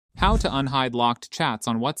How to unhide locked chats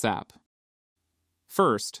on WhatsApp.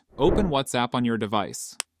 First, open WhatsApp on your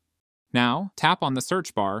device. Now, tap on the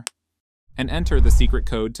search bar and enter the secret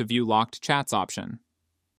code to view locked chats option.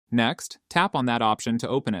 Next, tap on that option to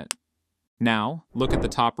open it. Now, look at the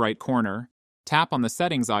top right corner. Tap on the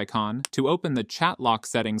settings icon to open the chat lock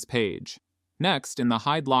settings page. Next, in the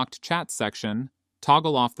Hide Locked Chats section,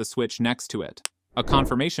 toggle off the switch next to it. A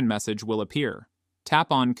confirmation message will appear.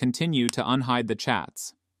 Tap on Continue to unhide the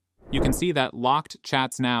chats. You can see that Locked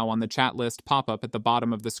Chats Now on the chat list pop up at the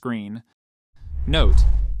bottom of the screen. Note,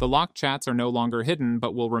 the locked chats are no longer hidden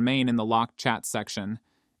but will remain in the locked chat section.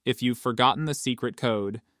 If you've forgotten the secret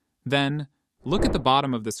code, then look at the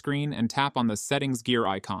bottom of the screen and tap on the settings gear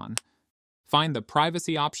icon. Find the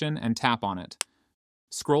privacy option and tap on it.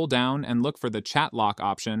 Scroll down and look for the chat lock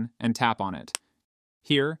option and tap on it.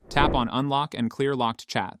 Here, tap on Unlock and Clear Locked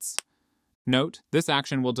Chats. Note, this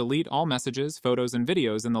action will delete all messages, photos, and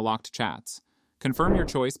videos in the locked chats. Confirm your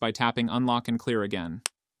choice by tapping Unlock and Clear again.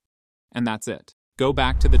 And that's it. Go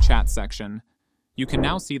back to the chat section. You can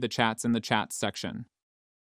now see the chats in the chats section.